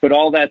cycle, but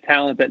all that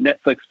talent that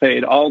Netflix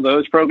paid, all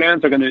those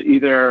programs are going to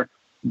either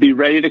be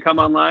ready to come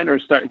online or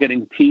start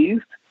getting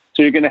teased.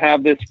 So you're going to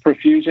have this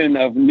profusion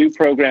of new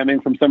programming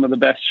from some of the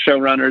best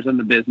showrunners in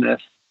the business,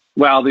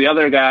 while the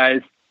other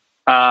guys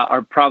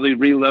are probably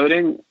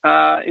reloading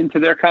into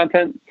their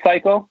content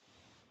cycle.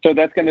 So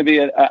that's going to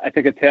be, I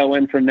think, a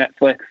tailwind for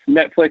Netflix.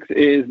 Netflix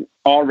is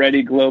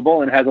already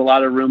global and has a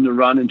lot of room to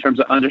run in terms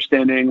of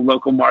understanding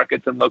local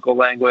markets and local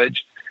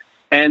language.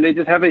 And they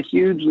just have a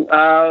huge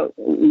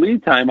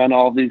lead time on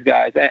all of these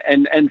guys.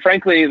 And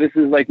frankly, this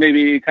is like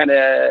maybe kind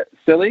of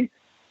silly,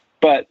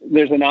 but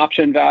there's an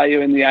option value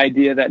in the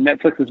idea that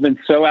Netflix has been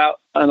so out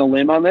on a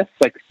limb on this,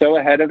 like so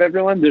ahead of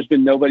everyone. There's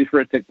been nobody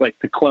for it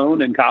to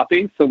clone and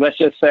copy. So let's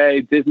just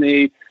say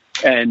Disney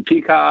and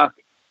Peacock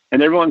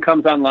and everyone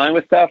comes online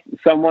with stuff.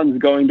 Someone's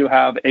going to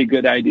have a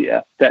good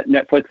idea that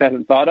Netflix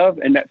hasn't thought of,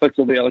 and Netflix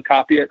will be able to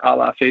copy it, a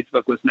la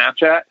Facebook with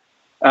Snapchat.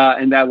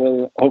 And that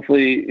will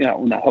hopefully,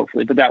 not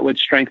hopefully, but that would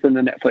strengthen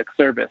the Netflix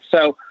service.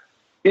 So,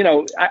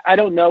 I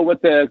don't know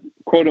what the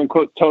quote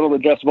unquote total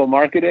addressable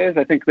market is.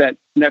 I think that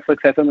Netflix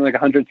has something like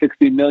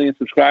 160 million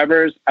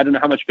subscribers. I don't know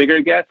how much bigger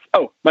it gets.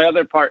 Oh, my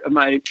other part of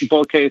my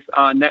bull case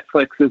on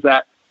Netflix is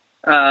that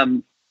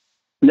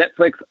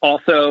Netflix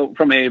also,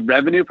 from a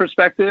revenue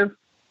perspective,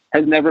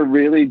 has never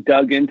really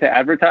dug into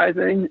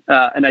advertising.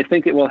 And I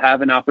think it will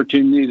have an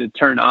opportunity to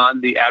turn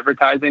on the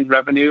advertising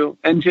revenue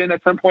engine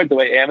at some point, the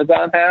way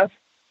Amazon has.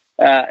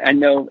 I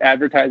know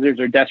advertisers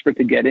are desperate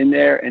to get in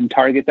there and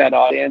target that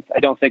audience. I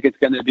don't think it's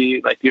going to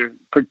be like your,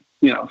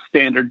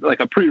 standard, like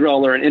a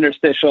pre-roll or an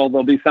interstitial.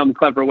 There'll be some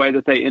clever way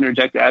that they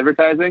interject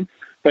advertising,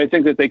 but I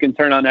think that they can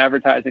turn on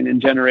advertising and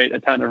generate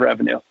a ton of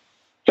revenue.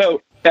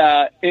 So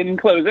in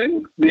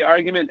closing, the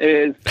argument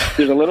is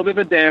there's a little bit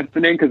of a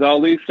dampening because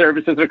all these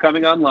services are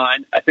coming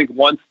online. I think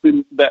once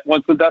the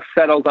dust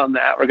settles on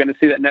that, we're going to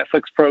see that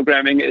Netflix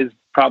programming is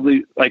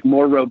probably like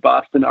more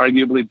robust and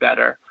arguably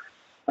better.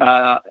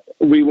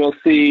 We will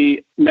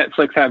see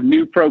Netflix have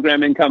new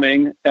programming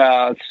coming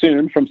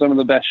soon from some of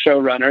the best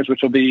showrunners,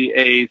 which will be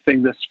a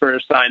thing that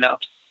spurs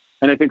signups.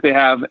 And I think they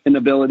have an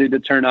ability to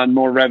turn on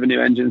more revenue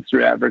engines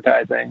through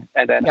advertising.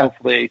 And then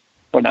hopefully,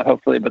 well, not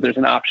hopefully, but there's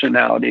an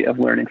optionality of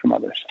learning from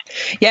others.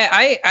 Yeah,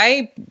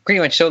 I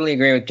pretty much totally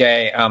agree with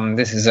Jay.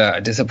 This is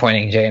a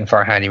disappointing Jay and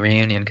Farhad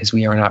reunion because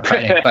we are not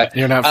fighting. But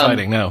you're not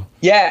fighting, no.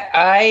 Yeah,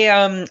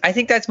 I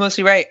think that's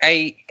mostly right.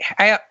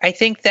 I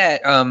think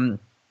that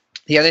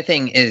the other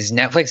thing is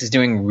Netflix is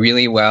doing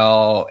really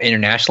well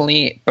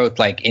internationally, both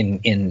like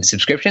in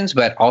subscriptions,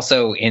 but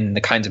also in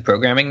the kinds of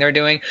programming they're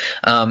doing.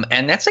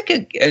 And that's like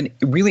a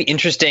really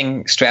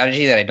interesting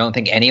strategy that I don't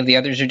think any of the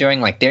others are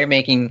doing. Like they're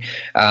making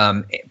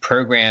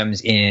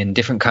programs in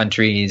different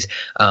countries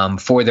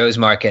for those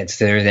markets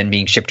that are then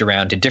being shipped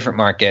around to different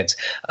markets.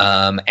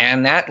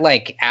 And that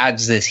like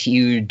adds this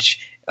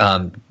huge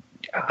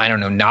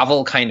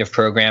novel kind of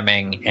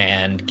programming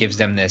and gives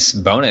them this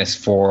bonus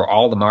for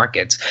all the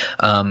markets.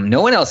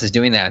 No one else is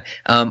doing that.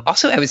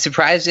 Also, I was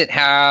surprised at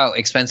how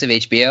expensive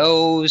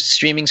HBO's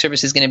streaming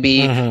service is going to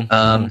be.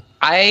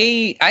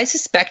 I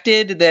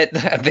suspected that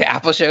the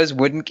Apple shows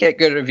wouldn't get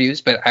good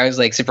reviews, but I was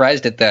like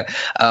surprised at the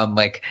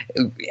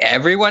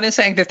everyone is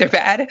saying that they're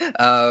bad.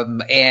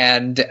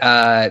 And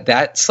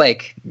that's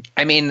like,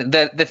 I mean,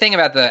 the thing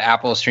about the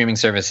Apple streaming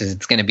service is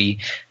it's going to be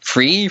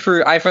free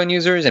for iPhone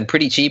users and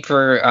pretty cheap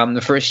for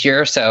the first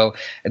year. So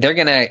they're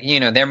gonna,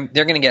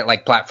 they're gonna get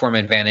like platform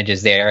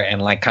advantages there,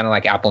 and like kind of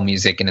like Apple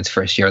Music in its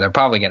first year, they'll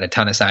probably get a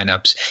ton of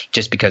signups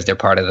just because they're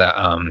part of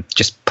the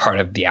just part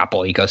of the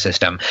Apple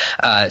ecosystem.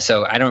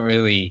 So I don't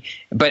really,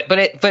 but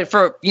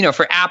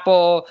for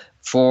Apple,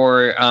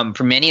 for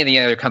many of the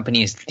other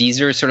companies, these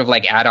are sort of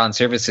like add-on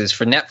services.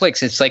 For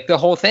Netflix, it's like the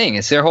whole thing.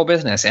 It's their whole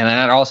business, and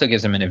that also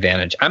gives them an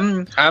advantage.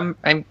 I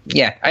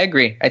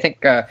agree. I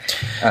think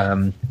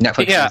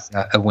Netflix is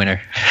a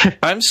winner.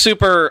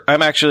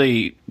 I'm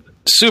actually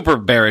super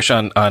bearish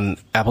on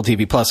Apple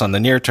TV Plus on the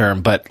near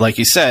term, but like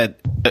you said,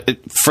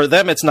 for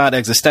them it's not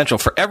existential.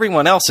 For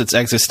everyone else it's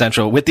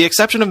existential, with the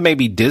exception of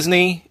maybe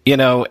Disney,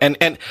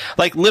 and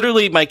like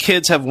literally my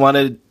kids have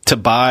wanted to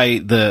buy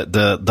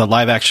the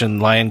live action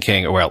Lion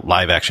King, or well,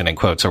 live action in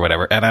quotes or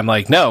whatever, and I'm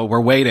like, no,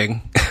 we're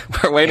waiting.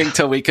 We're waiting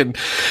till we can,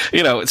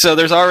 so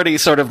there's already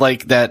sort of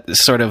like that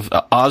sort of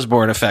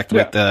Osborne effect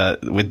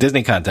with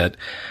Disney content.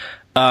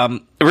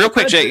 Real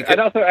quick, Jay.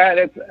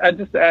 I'd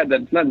just add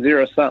that it's not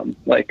zero sum.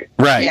 Like,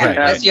 right.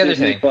 That's the other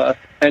Disney thing. Plus,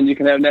 and you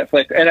can have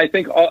Netflix, and I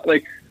think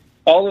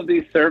all of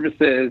these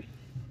services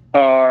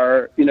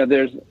are,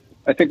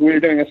 I think we're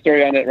doing a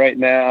story on it right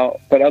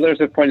now, but others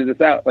have pointed this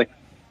out. Like,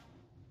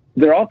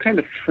 they're all kind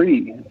of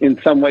free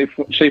in some way,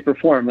 shape, or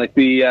form. Like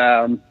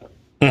the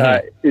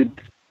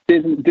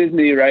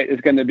Disney, right, is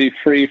going to be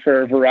free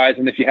for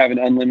Verizon if you have an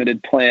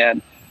unlimited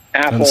plan.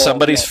 Apple, and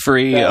somebody's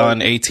free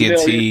on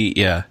AT&T.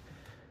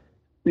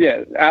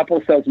 Yeah,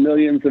 Apple sells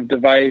millions of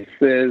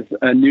devices,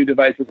 new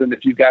devices, and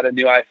if you've got a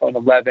new iPhone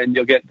 11,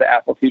 you'll get the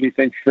Apple TV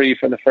thing free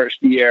for the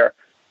first year.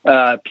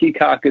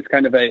 Peacock is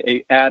kind of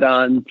a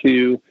add-on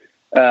to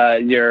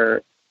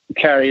your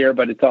carrier,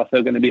 but it's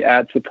also going to be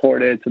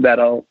ad-supported, so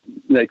that'll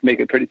like make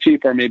it pretty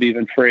cheap or maybe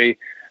even free.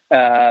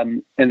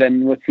 And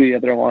then what's the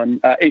other one?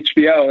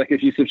 HBO. Like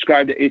if you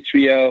subscribe to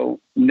HBO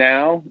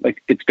now,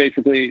 like it's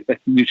basically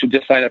like you should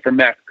just sign up for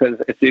Max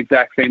because it's the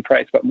exact same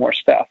price but more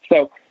stuff.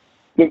 So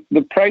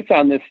the price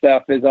on this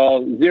stuff is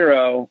all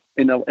zero,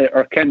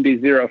 or can be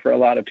zero for a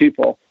lot of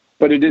people,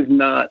 but it is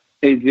not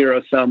a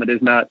zero sum. It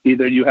is not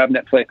either you have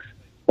Netflix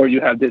or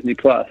you have Disney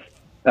Plus.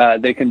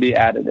 They can be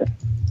additive.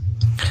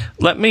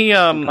 Let me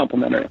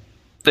complementary.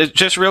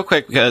 Just real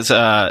quick, because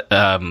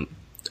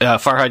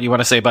Farhad, you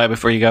want to say bye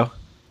before you go?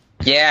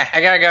 Yeah,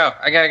 I gotta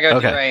go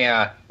do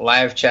a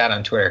live chat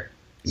on Twitter.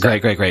 So,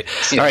 great.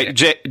 All right,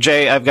 Jay,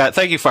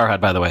 thank you,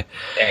 Farhad, by the way.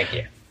 Thank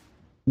you.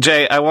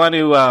 Jay, I want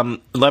to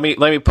let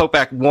me poke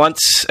back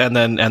once, and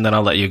then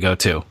I'll let you go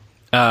too,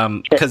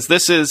 because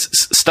this is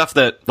stuff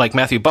that like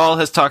Matthew Ball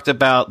has talked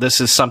about.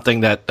 This is something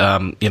that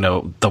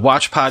the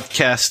Watch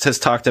podcast has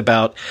talked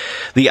about.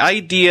 The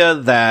idea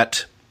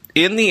that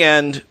in the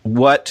end,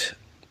 what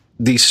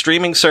these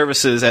streaming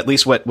services, at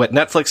least what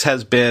Netflix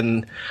has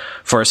been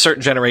for a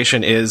certain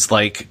generation, is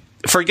like,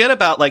 forget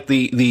about like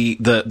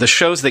the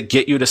shows that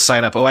get you to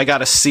sign up. Oh, I got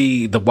to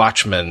see The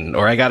Watchmen,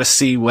 or I got to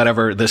see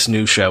whatever this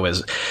new show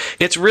is.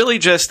 It's really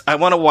just, I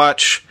want to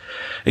watch,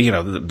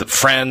 the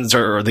Friends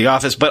or The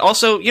Office, but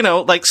also,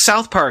 like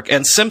South Park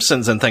and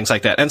Simpsons and things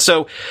like that. And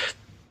so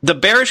the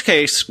bearish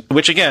case,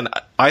 which again,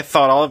 I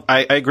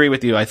agree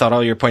with you. I thought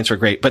all your points were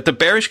great. But the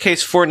bearish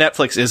case for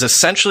Netflix is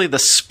essentially the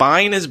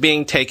spine is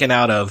being taken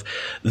out of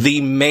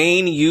the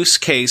main use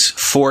case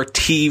for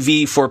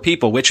TV for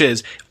people, which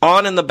is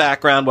on in the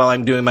background while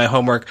I'm doing my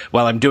homework,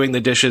 while I'm doing the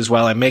dishes,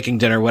 while I'm making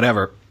dinner,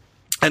 whatever.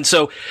 And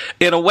so,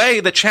 in a way,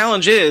 the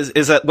challenge is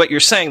that what you're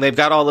saying, they've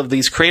got all of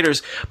these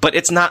creators, but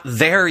it's not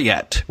there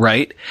yet,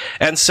 right?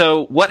 And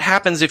so, what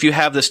happens if you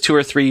have this 2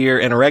 or 3 year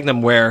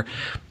interregnum where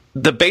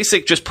the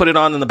basic just put it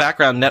on in the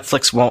background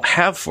Netflix won't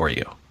have for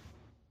you?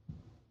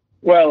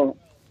 Well,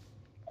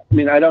 I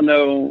mean, I don't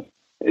know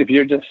if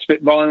you're just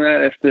spitballing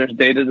that, if there's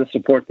data to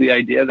support the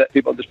idea that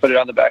people just put it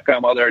on the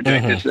background while they're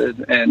doing dishes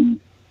and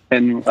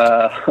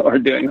or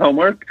doing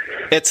homework.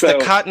 It's the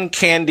cotton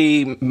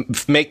candy,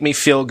 make me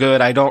feel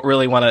good. I don't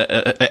really want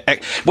to.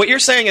 What you're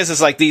saying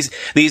is like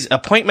these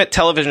appointment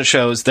television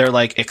shows. They're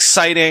like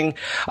exciting.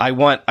 I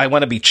want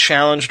to be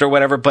challenged or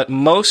whatever. But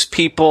most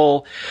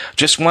people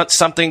just want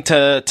something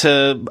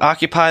to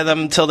occupy them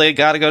until they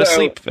got to go to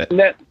sleep.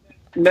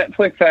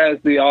 Netflix has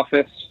The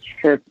Office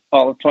for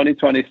all of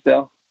 2020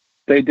 still.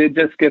 They did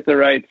just get the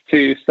rights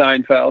to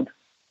Seinfeld,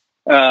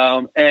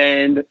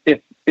 and if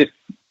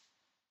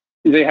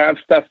they have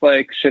stuff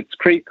like Schitt's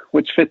Creek,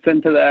 which fits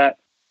into that.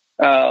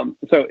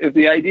 So if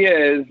the idea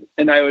is,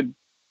 and I would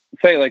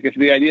say, like, if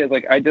the idea is,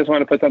 like, I just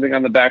want to put something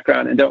on the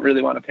background and don't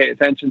really want to pay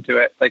attention to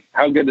it, like,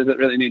 how good does it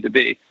really need to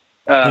be?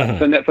 So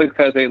Netflix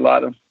has a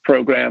lot of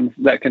programs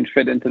that can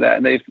fit into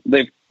that, and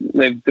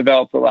they've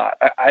developed a lot.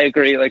 I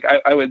agree. Like,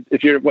 I would,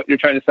 what you're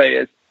trying to say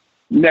is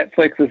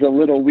Netflix is a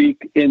little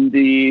weak in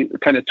the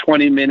kind of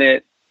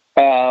 20-minute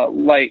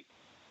light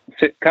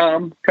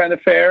sitcom kind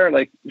of fare.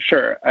 Like,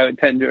 sure, I would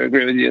tend to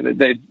agree with you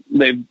that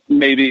they've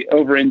maybe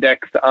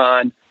over-indexed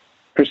on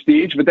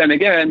prestige, but then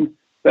again,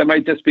 that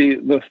might just be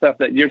the stuff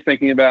that you're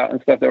thinking about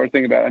and stuff that we're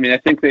thinking about. I mean, I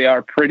think they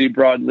are pretty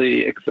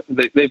broadly,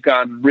 they've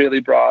gone really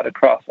broad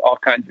across all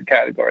kinds of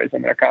categories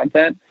in their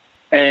content,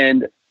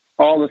 and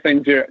all the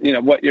things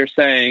what you're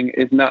saying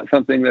is not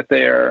something that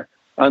they are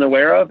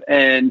unaware of,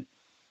 and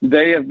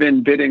they have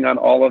been bidding on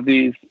all of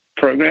these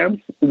programs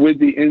with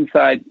the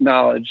inside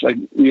knowledge. Like,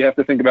 you have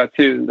to think about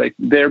too, like,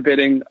 they're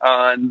bidding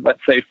on,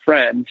 let's say,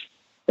 Friends,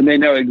 and they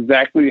know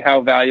exactly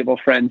how valuable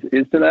Friends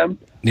is to them.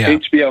 Yeah.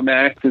 HBO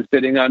Max is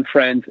bidding on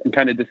Friends and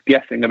kind of just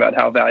guessing about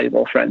how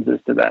valuable Friends is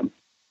to them.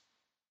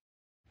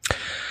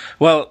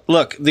 Well,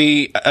 look,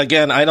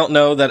 again, I don't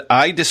know that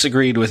I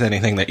disagreed with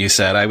anything that you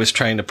said. I was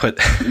trying to put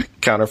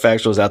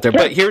counterfactuals out there.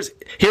 But here's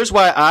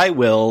why I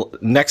will,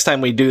 next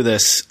time we do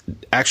this,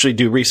 actually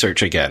do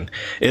research again,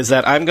 is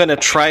that I'm going to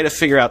try to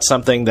figure out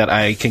something that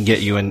I can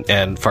get you and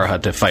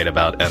Farhad to fight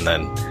about, and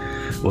then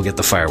we'll get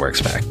the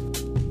fireworks back.